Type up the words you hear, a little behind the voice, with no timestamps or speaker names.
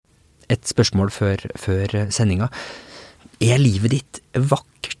et spørsmål før sendinga. Livet ditt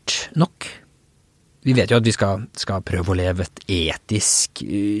vakkert nok? Vi vet jo at vi skal prøve å leve et etisk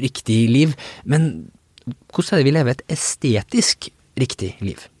riktig liv, men hvordan det vi lever et estetisk riktig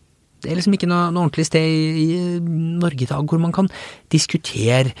liv? Det liksom ikke noe ordentlig sted i Norge i dag hvor man kan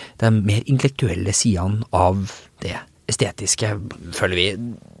diskutere de mer intellektuelle sidene av det estetiske, føler vi.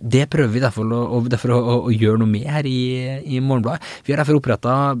 Det prøver vi derfor å gjøre noe med her i Morgenbladet. Vi har derfor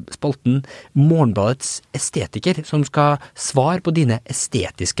opprettet spalten Morgenbladets estetiker, som skal svare på dine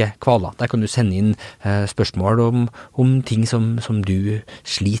estetiske kvaler. Der kan du sende inn spørsmål om ting som du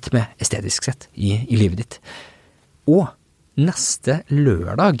sliter med estetisk sett i livet ditt. Og neste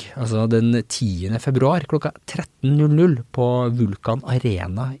lørdag, altså den 10. februar, klokka 13.00 på Vulkan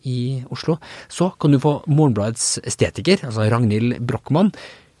Arena i Oslo, så kan du få Morgenbladets estetiker, altså Ragnhild Brockmann,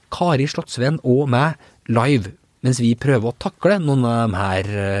 Kari Slottsveen og meg live, mens vi prøver å takle noen av de her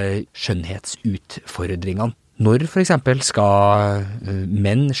skjønnhetsutfordringene. Når for eksempel skal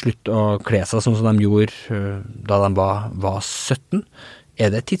menn slutte å kle seg sånn som de gjorde da de var 17?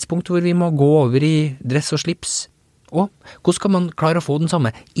 Det et tidspunkt hvor vi må gå over i dress og slips? Og hvordan skal man klare å få den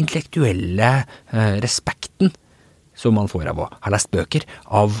samme intellektuelle respekten som man får av å ha lest bøker,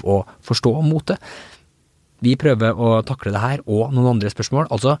 av å forstå mote? Vi prøver å takle det her og noen andre spørsmål,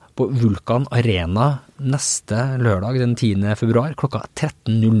 altså på Vulkan Arena neste lørdag den 10. februar klokka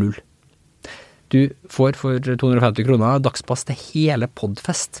 13.00. Du får for 250 kroner dagspass til hele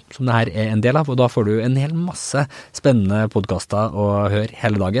Podfest, som det her en del av, og da får du en hel masse spennende podcaster å høre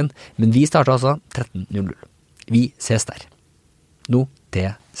hele dagen. Men vi starter altså 13.00. Vi ses der. Nå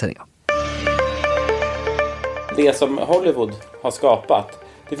til sendinga. Det som Hollywood har skapat,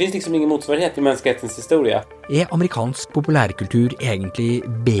 det finns liksom ingen motsvarighet i menneskehetens historie. Amerikansk populærkultur egentlig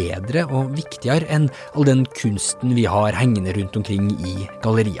bedre og viktigere enn all den kunsten vi har hengende rundt omkring i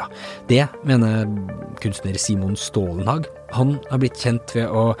galleria? Det mener kunstner Simon Stålenhag. Han har blitt kjent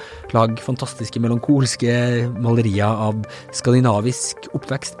ved å lage fantastiske melankolske malerier av skandinavisk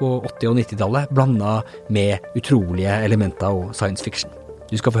oppvekst på 80- og 90-tallet, blandet med utrolige elementer og science fiction.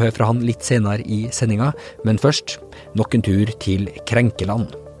 Du skal få høre fra han litt senere i sendinga, men først nok en tur til Krenkeland.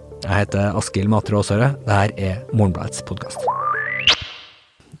 Jeg heter Askild Matre Aasare. Dette Morgenbladets podcast.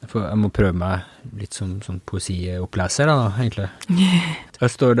 Jeg må prøve meg litt som poesioppleser da, egentlig. Jeg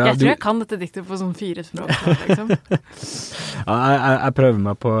tror jeg kan dette diktet på sånn 4 språk, liksom. Ja, jeg prøver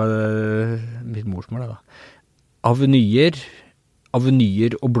meg på mitt morsmål da. Avenyer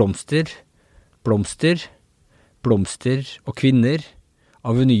og blomster, blomster og kvinner,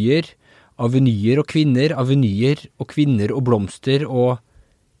 avenyer og kvinner, avenyer og kvinner og blomster og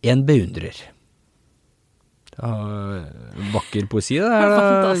en beundrer. Vakker poesi det her.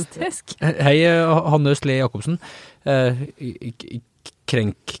 Fantastisk. Hei, Hanne Østle Jakobsen.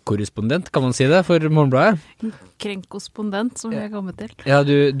 Krenkkorrespondent, kan man si det, for Morgenbladet? Krenkkorrespondent, som vi har kommet til. Ja,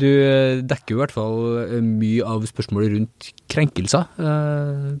 du dekker jo i hvert fall mye av spørsmålet rundt krenkelser,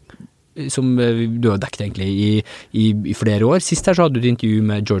 som du har dekket egentlig i flere år. Sist her så hadde du et intervju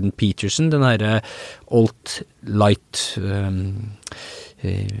med Jordan Peterson, den her alt-light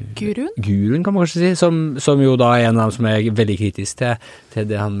Guruen kan man kanskje si, som jo da en av dem som veldig kritisk til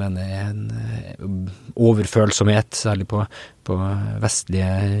det han mener en overfølsomhet, særlig på vestlige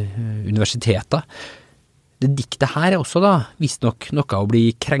universiteter. Det diktet her også da, visst nok noe å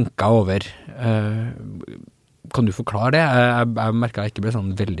bli krenket over. Kan du forklare det? Jeg merker jeg ikke ble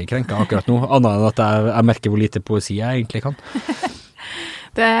sånn veldig krenket akkurat nå, annet enn at jeg merker hvor lite poesi jeg egentlig kan.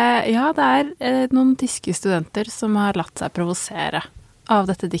 Det noen tyske studenter som har latt seg provosere av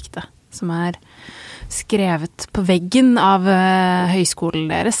dette diktet, som skrevet på veggen av høyskolen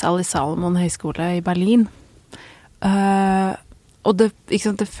deres, Ali Salomon høyskole i Berlin. Og det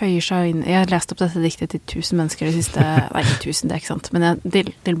føyer seg inn. Jeg har lest opp dette diktet til 1000 mennesker de siste, nei ikke 1000, det ikke sant, men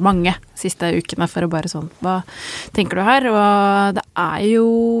til mange siste ukene for å bare sånn, hva tenker du her? Og det jo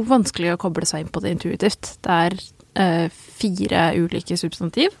vanskelig å koble seg inn på det intuitivt. Det 4 ulike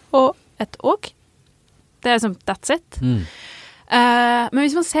substantiv og et og. Det som, that's it. Men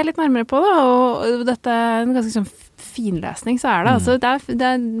hvis man ser litt nærmere på det, og dette en ganske sånn finlesning, så det altså,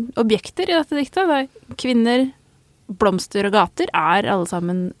 det objekter i dette diktet. Det kvinner, blomster og gater alle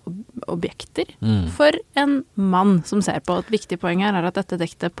sammen objekter for en mann som ser på. Et viktig poeng her at dette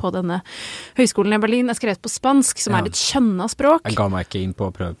diktet på denne høyskolen i Berlin skrevet på spansk, som et skjønna språk. Jeg ga meg ikke inn på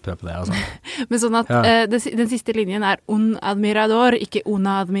å prøve på det, altså. Men sånn at den siste linjen un admirador, ikke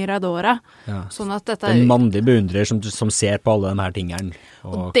una admiradora. Ja. Sånn at dette en mannlig beundrer som ser på alle de her tingene.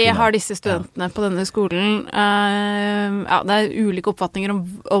 Og det har disse studentene på denne skolen. Det ulike oppfatninger om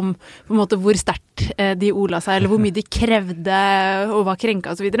på en måte hvor sterkt de ola seg, eller hvor mye de krevde og var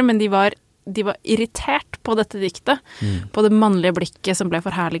krenket og så videre, men de de var irritert på dette diktet, på det mannlige blikket som ble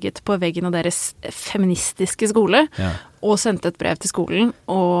forherliget på veggen av deres feministiske skole, og sendte et brev til skolen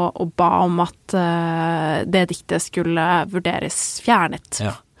og ba om at det diktet skulle vurderes fjernet.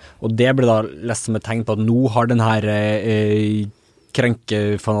 Ja. Og det ble da lest som et tegn på at nå har den her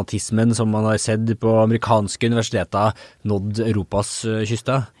krenkefanatismen som man har sett på amerikanske universiteter nådd Europas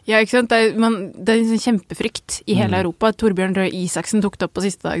kyster. Ja, ikke sant? Det er en sånn kjempefrykt i hele Europa. Torbjørn Røe Isaksen tok det opp på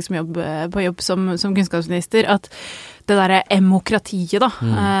siste dag på jobb som kunnskapsminister, at det der emokratiet da,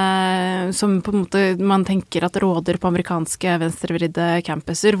 som på en måte man tenker at råder på amerikanske venstrevridde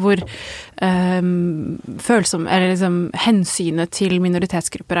campuser, hvor eller liksom hensynet til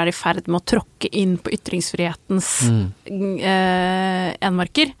minoritetsgrupper er i ferd med å tråkke inn på ytringsfrihetens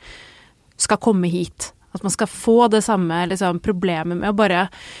enmarker, skal komme hit. At man skal få det samme liksom, problemet med å bare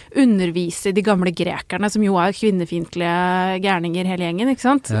undervise de gamle grekerne, som jo er kvinnefiendtlige gærninger hele gjengen, ikke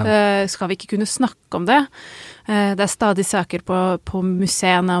sant? Ja. Skal vi ikke kunne snakke om det? Det er stadig saker på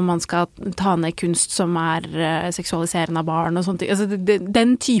museene om man skal ta ned kunst som er seksualiserende av barn og sånt. Altså,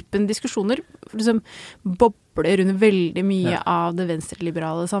 den typen diskusjoner liksom bobler under veldig mye av det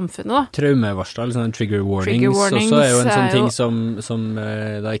venstreliberale samfunnet. Da. Traumevarsler, liksom trigger warnings også er jo en sånn ting som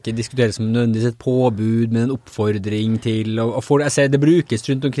da ikke diskuteres som nødvendigvis et påbud, men en oppfordring til, og jeg ser det brukes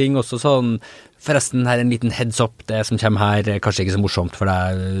rundt omkring også sånn. Forresten, her er en liten heads up, det som kommer her kanskje ikke så morsomt for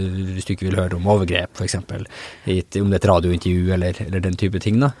deg hvis du ikke vil høre om overgrep, for eksempel, om det er et radiointervju eller den type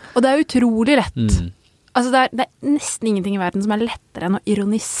ting da. Og det er utrolig lett. Altså det er nesten ingenting i verden som er lettere enn å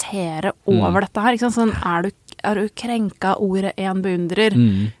ironisere over dette her, ikke sant? Sånn, er du krenka ordet en beundrer,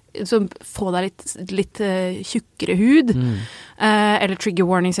 så få deg litt tjukkere hud, eller trigger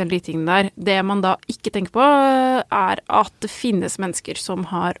warnings eller de tingene der. Det man da ikke tenker på er at det finnes mennesker som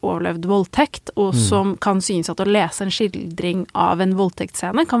har overlevd voldtekt, og som kan synes at å lese en skildring av en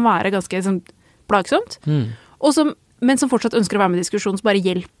voldtektsscene kan være ganske sånn, plagsomt, men som fortsatt ønsker å være med i diskusjonen, så bare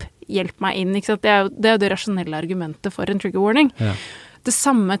hjelp meg inn, ikke sant? Det er jo det rasjonelle argumentet for en trigger warning. Ja. Det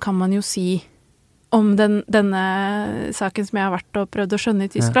samme kan man jo si om denne saken som jeg har vært og prøvd å skjønne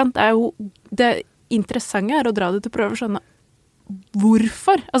i Tyskland. Det interessante er å dra det til å prøve å skjønne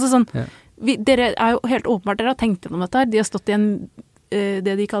hvorfor. Altså sånn, dere er jo helt åpenbart, dere har tenkt gjennom dette her. De har stått i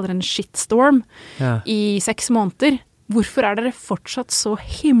det de kaller en shitstorm i 6 måneder. Hvorfor er dere fortsatt så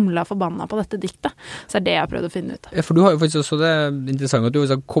himla forbanna på dette diktet? Så er det jeg har prøvd å finne ut av. Ja, for du har jo faktisk også det interessante at du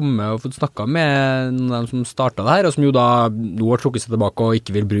har kommet og fått snakket med noen av dem som startet det her, og som jo da nå har trukket seg tilbake og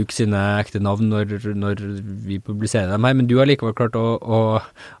ikke vil bruke sine ekte navn når vi publiserer dem her, men du har likevel klart å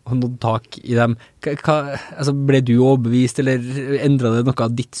nå tak i dem. Altså, ble du overbevist, eller endret det noe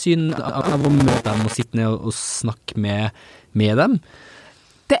av ditt syn av å møte dem og sitte ned og snakke med dem?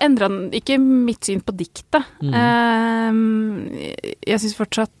 Det endret ikke mitt syn på diktet. Jeg synes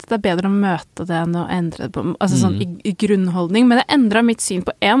fortsatt det er bedre å møte det enn å endre det på, altså sånn i grunnholdning, men det endret mitt syn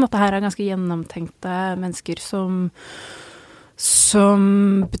på at dette her er ganske gjennomtenkte mennesker som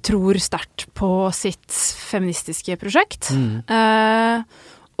betror sterkt på sitt feministiske prosjekt.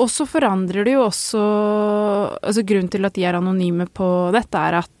 Og så forandrer det jo også, altså grunnen til at de er anonyme på dette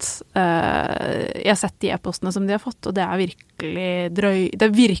er at jeg har sett de e-postene som de har fått, og det er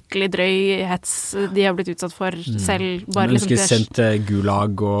virkelig drøy hets de har blitt utsatt for selv. Bare liksom sendt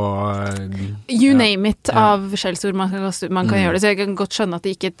gulag og you name it av skjellsord man kan gjøre det, så jeg kan godt skjønne at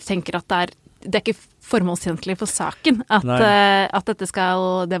de ikke tenker at det er ikke formålstjenlig for saken at dette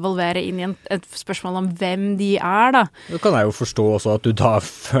skal devolvere inn i et spørsmål om hvem de er, da. Det kan jeg jo forstå også at du da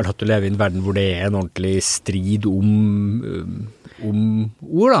føler at du lever i en verden hvor det er en ordentlig strid om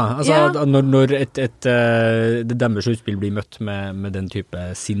ord, da. Altså når det deres utspill blir møtt med den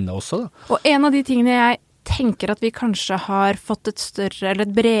type sinne også, da. Og en av de tingene jeg tenker at vi kanskje har fått et større eller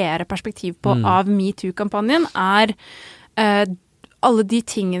et bredere perspektiv på av MeToo-kampanjen er alle de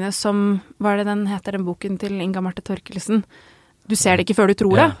tingene som, hva er det den heter, den boken til Inga Marte Thorkildsen? Du ser det ikke før du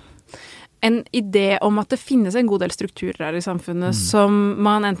tror det. En idé om at det finnes en god del strukturer her i samfunnet som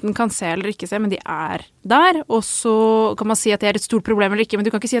man enten kan se eller ikke se, men de er der, og så kan man si at det er et stort problem eller ikke, men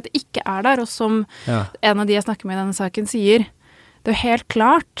du kan ikke si at det ikke er der, og som en av de jeg snakker med i denne saken sier, det er jo helt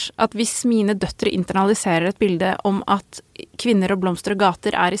klart at hvis mine døtre internaliserer et bilde om at kvinner og blomster og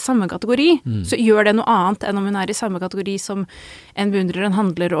gater er i samme kategori, så gjør det noe annet enn om hun er i samme kategori som en beundrer, en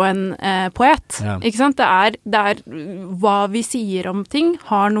handler og en poet. Ikke sant? Det er hva vi sier om ting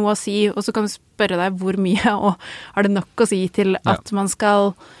har noe å si, og så kan du spørre deg hvor mye, og har det nok å si til at man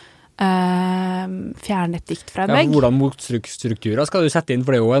skal fjerne et dikt fra en vegg. Hvordan motstrukturer skal du sette inn,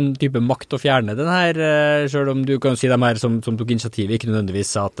 for det er jo en type makt å fjerne den her, selv om du kan si dem her som tok initiativet, ikke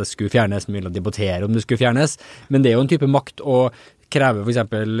nødvendigvis at det skulle fjernes, men vil debattere om det skulle fjernes, men det er jo en type makt å krever for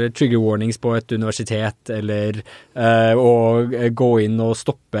eksempel trigger warnings på et universitet, eller å gå inn og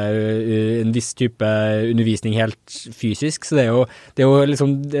stoppe en viss type undervisning helt fysisk. Så det er jo liksom,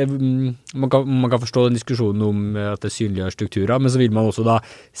 man kan forstå den diskusjonen om at det synliggjør strukturer, men så vil man også da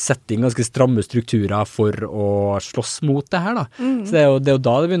sette inn ganske stramme strukturer for å slåss mot det her da. Så det er jo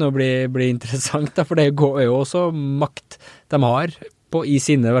da det begynner å bli interessant da, for det er jo også makt de har i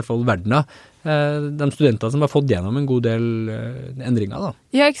sine i hvert fall verdener, de studentene som har fått gjennom en god del endringer da.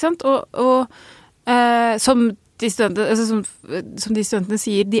 Ja, ikke sant? Og som de studentene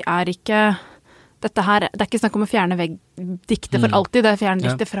sier, de er ikke dette her, det er ikke snakk om å fjerne diktet for alltid, det er fjerne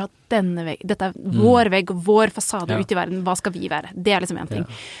diktet fra denne vegg, dette er vår vegg, vår fasade ut i verden, hva skal vi være? Det er liksom en ting.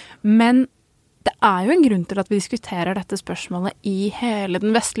 Men det er jo en grunn til at vi diskuterer dette spørsmålet i hele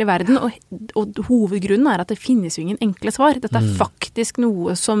den vestlige verden, og hovedgrunnen er at det finnes jo ingen enkle svar. Dette er faktisk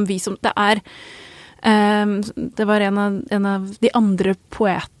noe som det er det var en av de andre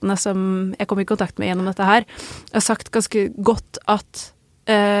poetene som jeg kom i kontakt med gjennom dette her, har sagt ganske godt at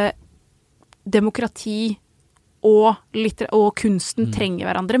demokrati og kunsten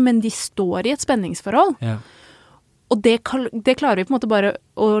trenger hverandre, men de står i et spenningsforhold. Ja. Og det klarer vi på en måte bare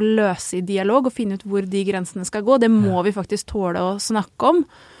å løse i dialog og finne ut hvor de grensene skal gå. Det må vi faktisk tåle å snakke om.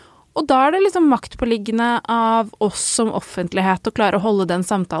 Og da er det liksom maktpåliggende av oss som offentlighet å klare å holde den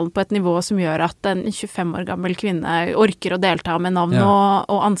samtalen på et nivå som gjør at en 25 år gammel kvinne orker å delta med navn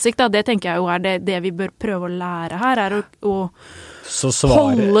og ansikt. Da. Det tenker jeg jo er det vi bør prøve å lære her, er å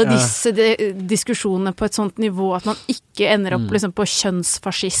holde disse diskusjonene på et sånt nivå at man ikke ender opp liksom på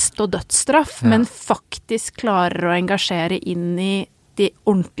kjønnsfascist og dødsstraff, men faktisk klarer å engasjere inn i de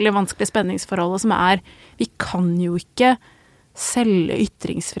ordentlig vanskelige spenningsforholdene som vi kan jo ikke selge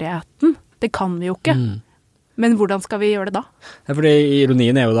ytringsfriheten. Det kan vi jo ikke. Men hvordan skal vi gjøre det da? Ja, for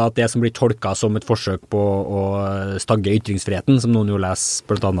ironien er jo da at det som blir tolket som et forsøk på å stagge ytringsfriheten, som noen jo leser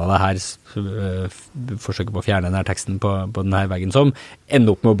blant annet det her forsøket på å fjerne denne teksten på denne veggen som,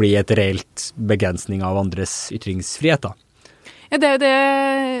 ender opp med å bli et reelt begrensning av andres ytringsfrihet da. Ja, det er jo det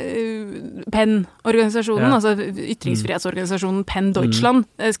PEN-organisasjonen, altså ytringsfrihetsorganisasjonen PEN Deutschland,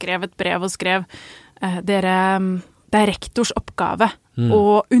 skrev et brev og skrev det er rektors oppgave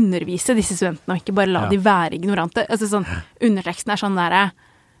å undervise disse studentene, og ikke bare la de være ignorante. Altså sånn, underteksten er sånn der,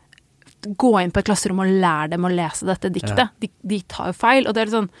 gå inn på et klasserom og lære dem å lese dette diktet. De tar jo feil, og det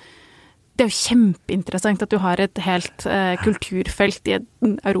er sånn, det er jo kjempeinteressant at du har et helt kulturfelt i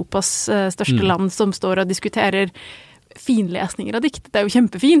Europas største land som står og diskuterer finlesninger av dikt. Det er jo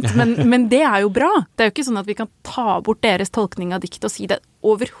kjempefint, men det er jo bra. Det er jo ikke sånn at vi kan ta bort deres tolkning av dikt og si det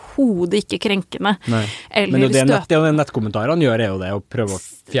overhodet ikke krenkende. Nei. Men det nettkommentarene gjør jo det, å prøve å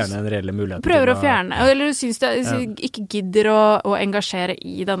fjerne en reelle mulighet. Prøver å fjerne, eller synes det ikke gidder å engasjere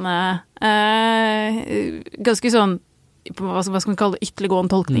i denne ganske sånn, hva skal man kalle det,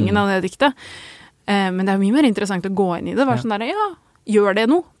 ytterliggående tolkningen av det diktet. Men det er mye mer interessant å gå inn i det. Være sånn der, gjør det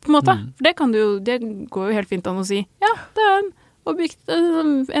noe, på en måte. For det går jo helt fint an å si, det er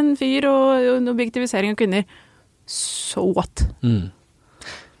en fyr og en objektivisering av kvinner. So what?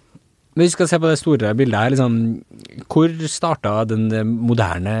 Men vi skal se på det store bildet her, liksom, hvor startet den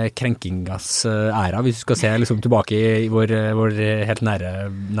moderne krenkingas æra, hvis vi skal se liksom, tilbake i vår helt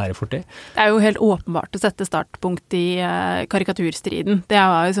nære fortid? Det er jo helt åpenbart å sette startpunkt i karikaturstriden. Det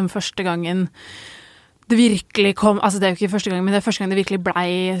var liksom første gangen det virkelig kom, altså det er jo ikke første gang, men det er første gang det virkelig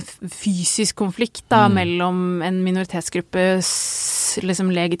blei fysisk konflikt da, mellom en minoritetsgruppes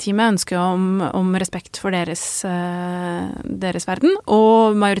liksom legitime ønske om respekt for deres verden,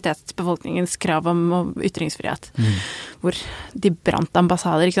 og majoritetsbefolkningens krav om ytringsfrihet, hvor de brant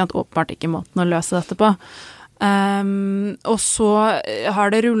ambassader, ikke sant, åpenbart ikke måten å løse dette på. Og så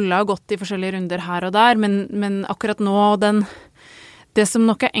har det rullet og gått i forskjellige runder her og der, men akkurat nå det som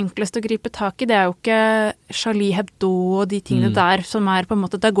nok er enklest å gripe tak i, det er jo ikke Charlie Hebdo og de tingene der som på en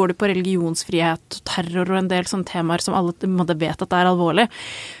måte, der går det på religionsfrihet og terror og en del sånne temaer som alle på en måte vet at det er alvorlig.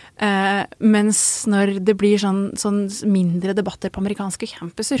 Mens når det blir sånn mindre debatter på amerikanske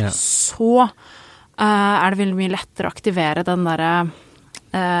campuser, så er det veldig mye lettere å aktivere den der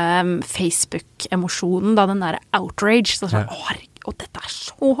Facebook-emosjonen, da, den der outrage, sånn og dette er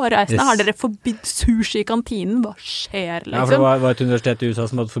så reisende. Har dere forbydd sushi i kantinen? Hva skjer, liksom? Ja, for det var et universitet i USA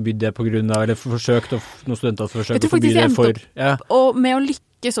som hadde forbydd det på grunn av, eller forsøkt, noen studenter hadde forsøkt å forby det for... Og med å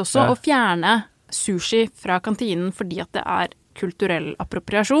lykkes også, å fjerne sushi fra kantinen fordi at det er kulturell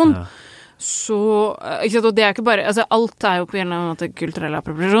appropriasjon. Så, ikke sant, og det er ikke bare, altså alt er jo på en eller annen måte kulturell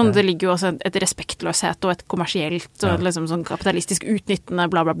appropriasjon, det ligger jo også et respektløshet og et kommersielt og liksom sånn kapitalistisk utnyttende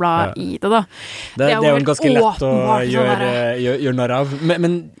bla bla bla i det da. Det er jo ganske lett å gjøre narr av,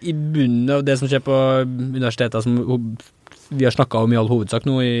 men i bunnen av det som skjer på universiteter som vi har snakket om i all hovedsak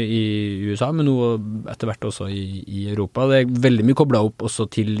nå i USA, men nå etter hvert også i Europa. Det veldig mye koblet opp også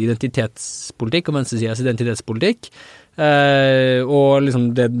til identitetspolitikk og venstresidas identitetspolitikk, og liksom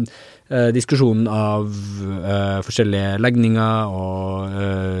diskusjonen av forskjellige legninger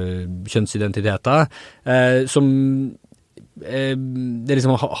og kjønnsidentiteter, som det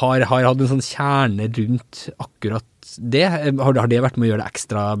liksom har hatt en sånn kjerne rundt akkurat det. Har det vært med å gjøre det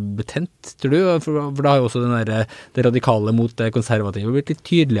ekstra betent, tror du? For da har jo også det radikale mot det konservative blitt litt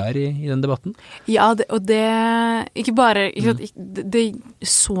tydeligere i den debatten. Ja, og det ikke bare det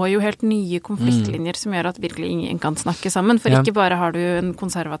så jo helt nye konfliktlinjer som gjør at virkelig ingen kan snakke sammen, for ikke bare har du en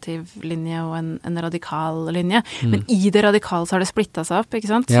konservativ linje og en radikal linje, men i det radikale så har det splittet seg opp,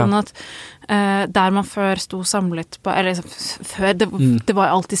 ikke sant? Sånn at der man før sto samlet på, eller før, det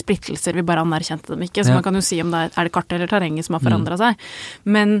var alltid splittelser, vi bare anerkjente dem ikke, så man kan jo si om det er det kartet eller terrenget som har forandret seg.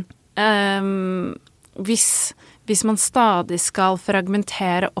 Men hvis man stadig skal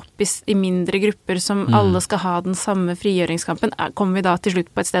fragmentere opp i mindre grupper som alle skal ha den samme frigjøringskampen, kommer vi da til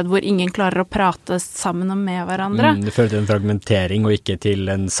slutt på et sted hvor ingen klarer å prate sammen og med hverandre. Det fører til en fragmentering og ikke til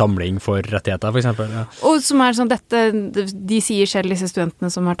en samling for rettigheter, for eksempel. Ja. Og som er sånn de sier selv, disse studentene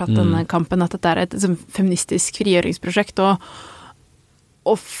som har tatt denne kampen, at dette er et feministisk frigjøringsprosjekt,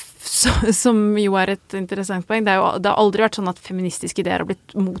 og som jo er et interessant poeng. Det har aldri vært sånn at feministiske ideer har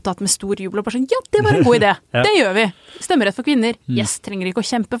blitt mottatt med stor jubel og bare sånn, ja, det var en god idé, det gjør vi. Stemmerett for kvinner, yes, trenger ikke å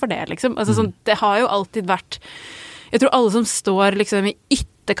kjempe for det, liksom. Altså, sånn, det har jo alltid vært, jeg tror alle som står liksom i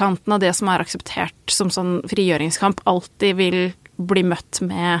ytterkanten av det som er akseptert som sånn frigjøringskamp, alltid vil bli møtt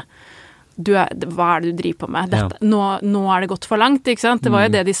med hva er det du driver på med? Nå er det gått for langt, ikke sant? Det var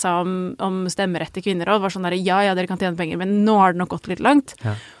jo det de sa om stemmerett til kvinner, og det var sånn der, ja, dere kan tjene penger, men nå har det nok gått litt langt.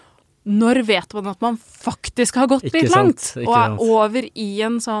 Når vet man at man faktisk har gått litt langt, og er over i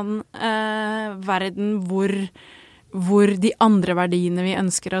en sånn verden hvor de andre verdiene vi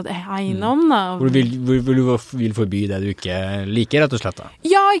ønsker å hegne om, da. Hvor du vil forby det du ikke liker, rett og slett, da.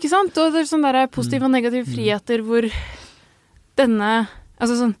 Ja, ikke sant? Og det er sånn der positive og negative friheter hvor denne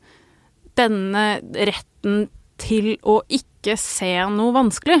retten til å ikke se noe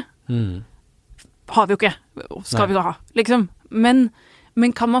vanskelig har vi jo ikke, skal vi jo ha, liksom. Men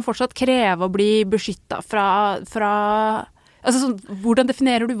kan man fortsatt kreve å bli beskyttet fra altså sånn, hvordan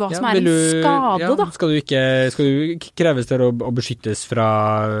definerer du hva som er en skade, da? Skal du kreves til å beskyttes fra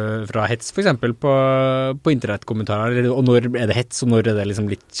hets, for eksempel, på internettkommentarer, og når er det hets, og når er det liksom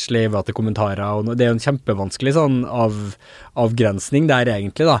litt slevete kommentarer, og det er jo en kjempevanskelig sånn avgrensning der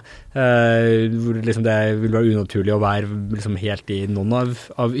egentlig, da, hvor liksom det vil være unaturlig å være liksom helt i noen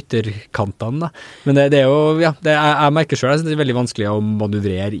av ytterkantene, da. Men det er jo, jeg merker selv, jeg synes det er veldig vanskelig å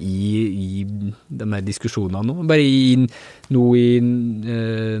manøvrere i de her diskusjonene nå, bare nå i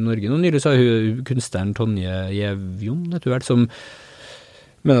Norge. Nå nylig så har kunstneren Tonje Gjevjon, som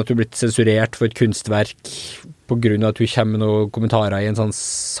mener at hun har blitt sensurert for et kunstverk på grunn av at hun kommer med noen kommentarer i en sånn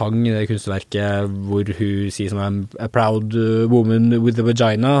sang i det kunstverket hvor hun sier som a proud woman with a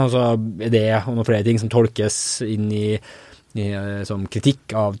vagina, og så er det og noen flere ting som tolkes inn i som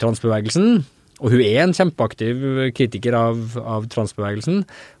kritikk av transbevegelsen. Og hun er en kjempeaktiv kritiker av transbevegelsen,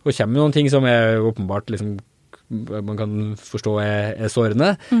 og kommer med noen ting som er åpenbart liksom man kan forstå er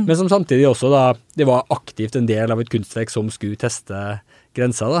sårende, men som samtidig også da, det var aktivt en del av et kunstverk som skulle teste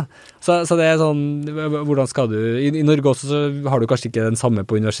grenser da. Så det er sånn, hvordan skal du, i Norge også så har du kanskje ikke den samme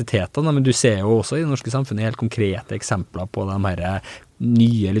på universitetene, men du ser jo også i det norske samfunnet helt konkrete eksempler på de her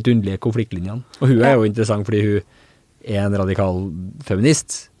nye, litt underlige konfliktlinjene. Og hun er jo interessant fordi hun er en radikal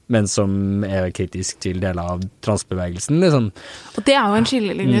feminist, men som er kritisk til deler av transbevegelsen, liksom. Og det er jo en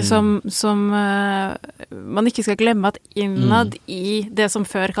skillelinje som man ikke skal glemme, at innad i det som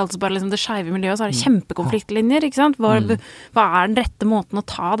før kaltes bare liksom det skeive miljøet, så er det kjempekonfliktlinjer, ikke sant? Hva er den rette måten å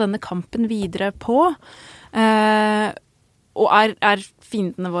ta denne kampen videre på? Og er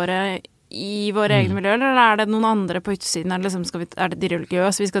fiendene våre i våre egne miljøer, eller er det noen andre på utsiden? Er det de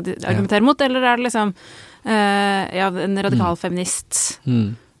religiøse vi skal argumentere mot, eller er det liksom en radikal feminist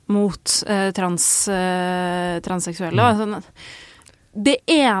mot transseksuelle. Sånn. Det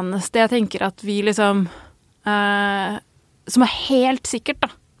eneste jeg tenker at vi liksom som er helt sikkert da,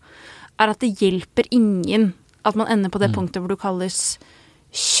 er at det hjelper ingen at man ender på det punktet hvor du kalles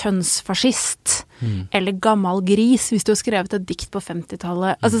kjønnsfascist eller gammal gris hvis du har skrevet et dikt på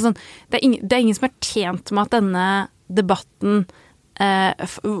 50-tallet. Altså sånn, det er ingen som er tjent med at denne debatten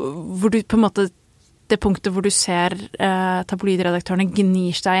hvor du på en måte det punktet hvor du ser tabloidredaktørene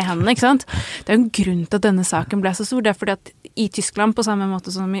gnir seg i hendene, ikke sant? Det er jo en grunn til at denne saken ble så stor. Det er fordi at i Tyskland, på samme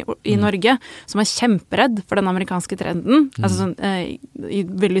måte som i Norge, som er kjemperedd for den amerikanske trenden, altså sånn, i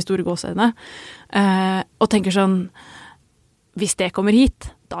veldig store gåseøyne, og tenker sånn, hvis det kommer hit,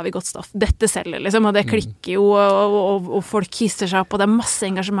 da har vi gått stoff. Dette selger, liksom, og det klikker jo, og folk hisser seg opp, og det er masse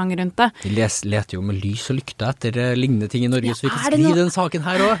engasjement rundt det. Vi leter jo med lys og lykte etter lignende ting i Norge, så vi kan skrive den saken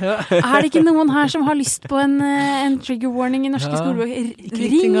her også. Ja. Er det ikke noen her som har lyst på en trigger warning i norske skolebøker?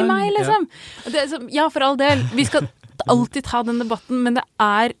 Ring meg, liksom! Det ja, for all del. Vi skal alltid ta den debatten, men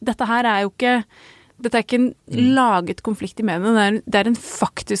dette her er jo ikke... Dette er ikke en laget konflikt i mediene, det er en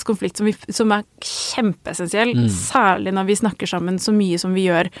faktisk konflikt som er kjempeessensiell, særlig når vi snakker sammen så mye som vi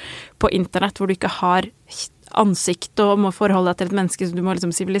gjør på internett, hvor du ikke har ansikt og må forholde deg til et menneske, så du må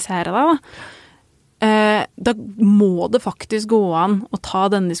liksom sivilisere deg. Da må det faktisk gå an å ta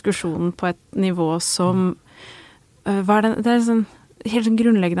denne diskusjonen på et nivå som det er sånn helt sånn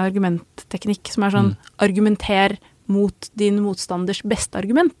grunnleggende argumentteknikk, som er sånn argumenter mot din motstanders beste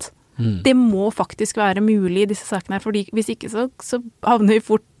argument. Det må faktisk være mulig i disse sakene her, fordi hvis ikke så havner vi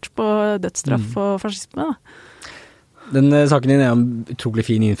fort på dødsstraff og fascisme. Da. Den saken din en utrolig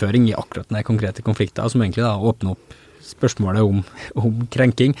fin innføring i akkurat denne konkrete konflikten, som egentlig da åpner opp spørsmålet om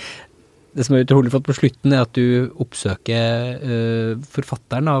krenking. Det som utrolig flott på slutten at du oppsøker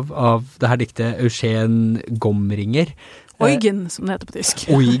forfatteren av det her diktet Eugen Gomringer. Eugen, som det heter på tysk.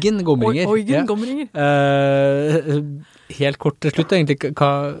 Eugen Gomringer. Eugen Gomringer. Helt kort til slutt, egentlig,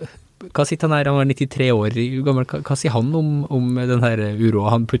 hva sitter han her? Han var 93 år gammel. Hva sier han om den her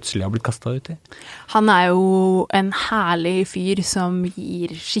uroa han plutselig har blitt kastet ut i? Han er jo en herlig fyr som gir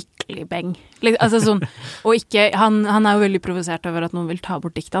skikkelig beng. Altså sånn, og ikke, han er jo veldig provosert over at noen vil ta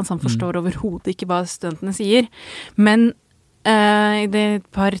bort diktet hans. Han forstår overhodet ikke hva studentene sier. Men i de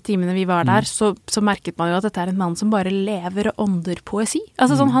par timene vi var der, så merket man jo at dette er en mann som bare lever og ånder poesi.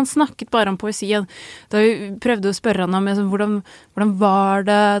 Altså sånn, han snakket bare om poesi. Da vi prøvde å spørre han om hvordan var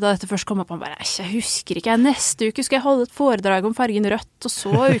det da dette først kom opp, han bare, jeg husker ikke, neste uke skal jeg holde et foredrag om fargen rødt, og så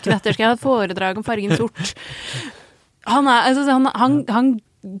uken etter skal jeg ha et foredrag om fargen sort. Han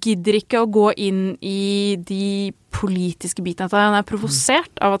gidder ikke å gå inn i de politiske bitene. Han er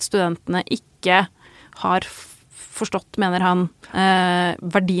provosert av at studentene ikke har forstått, mener han,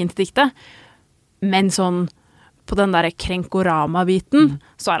 verdien til diktet, men sånn på den der krenkorama-biten,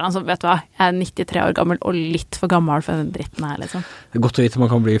 så er han sånn, vet du hva, jeg er 93 år gammel og litt for gammel for den dritten her, liksom. Det er godt å vite at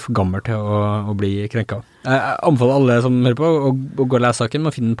man kan bli for gammel til å bli krenka. Jeg anbefaler alle som hører på å gå og lese saken,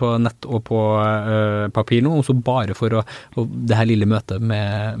 og finne den på nett og på papir nå, også bare for det her lille møtet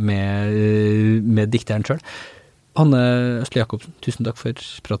med dikteren selv. Hanne Østli Jacobsen, tusen takk for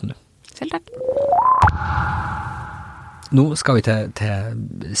praten du. Selv takk. Nå skal vi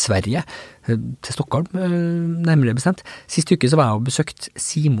til Sverige, til Stockholm, nærmere bestemt. Siste uke så var jeg og besøkt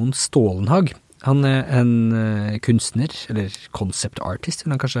Simon Stålenhag. Han er en kunstner, eller concept artist,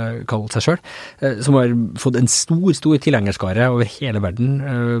 vil han kanskje kalle seg selv, som har fått en stor tilhengerskare over hele verden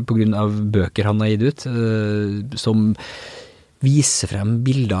på grunn av bøker han har gitt ut, som viser frem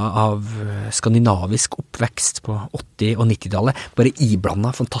bilder av skandinavisk oppvekst på 80- og 90-tallet, bare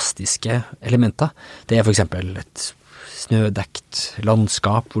iblandet fantastiske elementer. Det er for eksempel et snødekt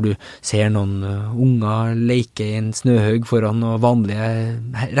landskap, hvor du ser noen unger leke i en snøhaug foran noen vanlige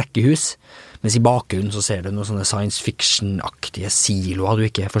rekkehus, mens i bakgrunnen så ser du noen sånne science fiction-aktige siloer du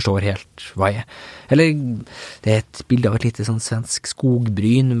ikke forstår helt hva er. Eller det er et bilde av et lite sånn svensk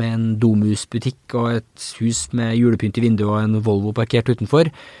skogbryn med en domusbutikk og et hus med julepynt i vinduet og en Volvo parkert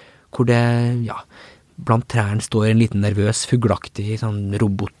utenfor, hvor det, blant trærne står en liten nervøs fugleaktig sånn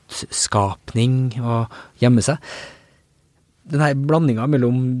robotskapning og gjemmer seg. Denne blandingen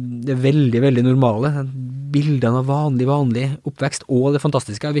mellom det veldig, veldig normale, bildene av vanlig oppvekst og det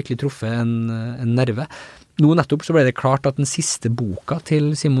fantastiske har virkelig truffet en nerve. Nå nettopp så ble det klart at den siste boka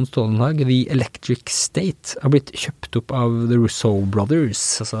til Simon Stålenhag, The Electric State, har blitt kjøpt opp av The Rousseau Brothers,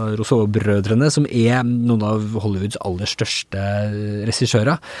 altså Rousseau-brødrene, som er noen av Hollywoods aller største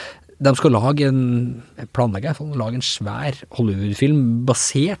regissører. De skal lage en svær Hollywood-film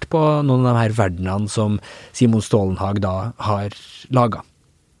basert på noen av de her verdenene som Simon Stålenhag da har laget.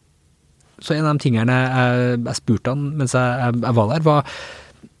 Så en av de tingene jeg spurte han mens jeg var der, var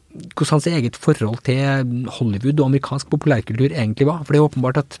hvordan hans eget forhold til Hollywood og amerikansk populærkultur egentlig var. For det er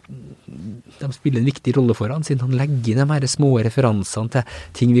åpenbart at de spiller en viktig rolle for han, siden han legger de her små referansene til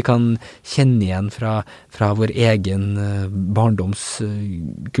ting vi kan kjenne igjen fra vår egen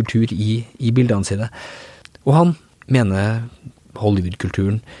barndomskultur i bildene sine. Og han mener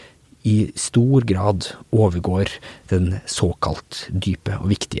Hollywood-kulturen i stor grad overgår den såkalt dype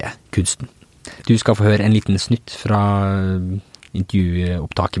og viktige kunsten. Du skal få høre en liten snutt fra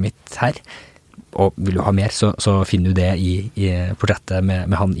intervjuopptaket mitt her, og vil du ha mer, så finner du det i portrettet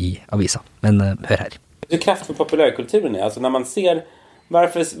med han i avisa. Men hør her. Hur kraftfull populärkulturen är. Alltså när man ser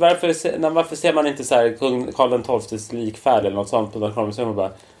Varför ser man inte så här kung Karl XIIs likfärd eller något sånt på Nationalmuseum och bara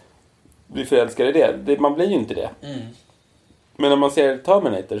blir förälskad i det? Man blir ju inte det. Men när man ser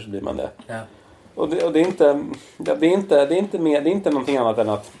Terminator så blir man det. Ja. Och det är inte någonting annat än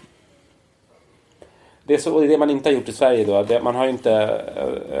att det är så det man inte har gjort i Sverige då.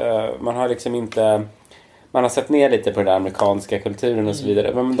 Man har sett ner lite på den amerikanska kulturen och så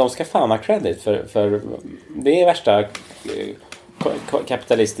vidare. Men de ska fan ha credit för det är värsta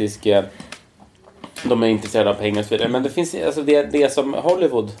kapitalistisk de är intresserade av pengar och så vidare. Men det finns alltså det som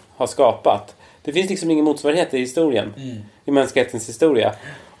Hollywood har skapat. Det finns liksom ingen motsvarighet i historien. I mänsklighetens historia.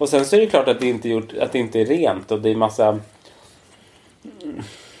 Och sen så är det klart att det inte är rent och det är massa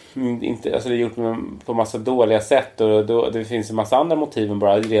alltså det är gjort på massa dåliga sätt och det finns en massa andra motiv än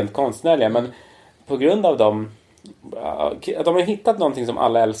bara rent konstnärliga, men på grund av att de har hittat någonting som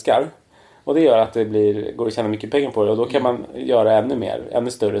alla älskar och det gör att det går att tjäna mycket pengar på det och då kan man göra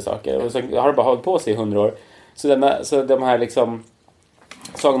ännu större saker och så har det bara hållit på sig i 100 år. Så de här liksom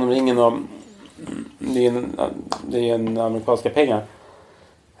Sagan om ringen och det är en amerikanska pengar.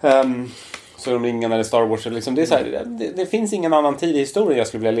 Så de ringen eller Star Wars liksom, det är så här, det finns ingen annan tid i historien jag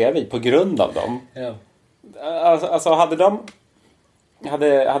skulle vilja leva i på grund av dem. Ja. Alltså hade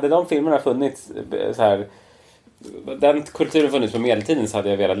de filmerna funnits så här, den kulturen funnits på medeltiden så hade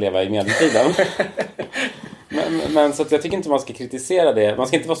jag velat leva i medeltiden. men så att jag tycker inte man ska kritisera det. Man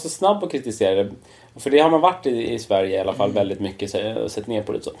ska inte vara så snabb på att kritisera det. För det har man varit i Sverige i alla fall väldigt mycket så sett ner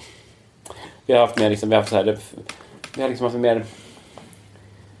på det så. Vi har haft mer liksom, vi har liksom haft mer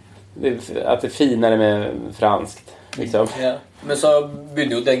att det är finare med franskt liksom. Ja. Men så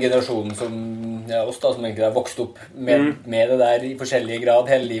begynner jo den generationen som oss da, som egentlig har vokst opp med det der i forskjellige grad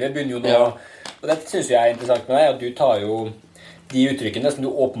hele livet, begynner jo nå, og det synes jeg er interessant med deg, at du tar jo de uttrykkene som du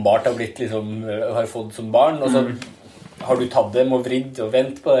åpenbart har fått som barn, og så har du tatt dem og vridd og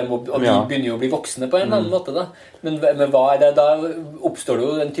vent på dem, og de begynner jo å bli voksne på en eller annen måte da. Men hva er det? Da oppstår det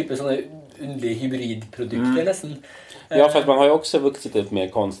jo den type sånne underlige hybridprodukter nesten. Ja, för att man har ju också vuxit upp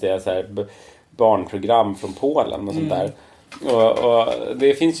med konstiga så här, barnprogram från Polen och sånt där. Och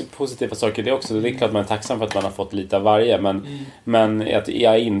det finns ju positiva saker det också. Det är klart man är tacksam för att man har fått lite av varje. Men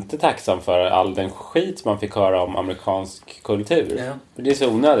jag är inte tacksam för all den skit man fick höra om amerikansk kultur. Ja. För det är så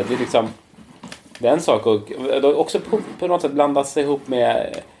onödigt. Det är liksom det är en sak och också på något sätt blandas ihop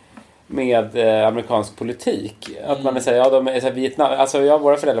med amerikansk politik. Att man säger de är så här, Vietnam, alltså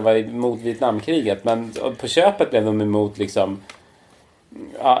våra föräldrar var emot Vietnamkriget, men på köpet blev de emot liksom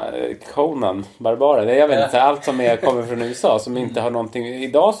Conan, barbaren. Jag vet inte, allt som kommer från USA som inte har någonting.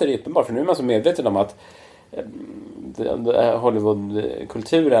 Idag så är det uppenbart, för nu är man så medveten om att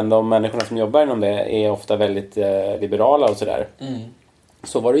Hollywood-kulturen, de människorna som jobbar inom det är ofta väldigt liberala och sådär.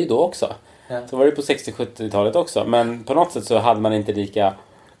 Så var det ju då också. Så var det på 60-70-talet också. Men på något sätt så hade man inte lika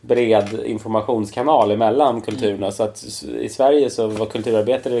bred informationskanal emellan kulturerna. Så att i Sverige så var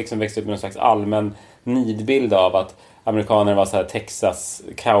kulturarbetare liksom växte upp med en slags allmän nidbild av att amerikaner var så här Texas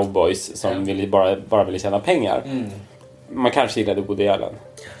cowboys som bara ville tjäna pengar. Man kanske gillade Woody Allen.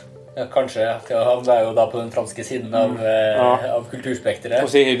 Ja, kanske. Han var ju då på den franska sidan av kulturspektret. Och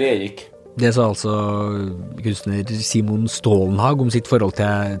se hur det gick. Det sa altså kunstner Simon Stålenhag om sitt forhold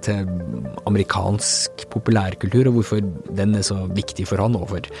til amerikansk populærkultur, og hvorfor den er så viktig for han og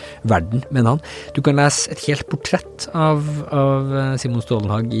for verden, mener han. Du kan lese et helt portrett av Simon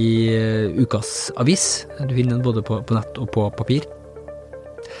Stålenhag i Ukas avis. Du finner den både på nett og på papir.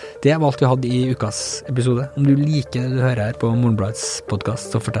 Det var alt vi hadde i ukas episode. Om du liker det du hører her på Morgenbladets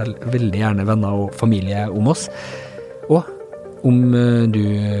podcast, så fortell veldig gjerne venner og familie om oss. Og om du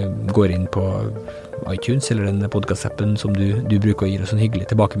går inn på iTunes eller den podcast-appen som du bruker å gi oss en hyggelig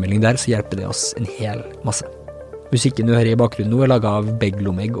tilbakemelding der, så hjelper det oss en hel masse. Musikken du hører i bakgrunnen nå er laget av Begg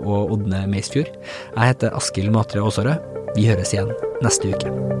Lomeg og Ådne Meisfjord. Jeg heter Askild Matre Åsare. Vi høres igjen neste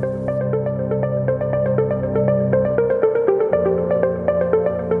uke.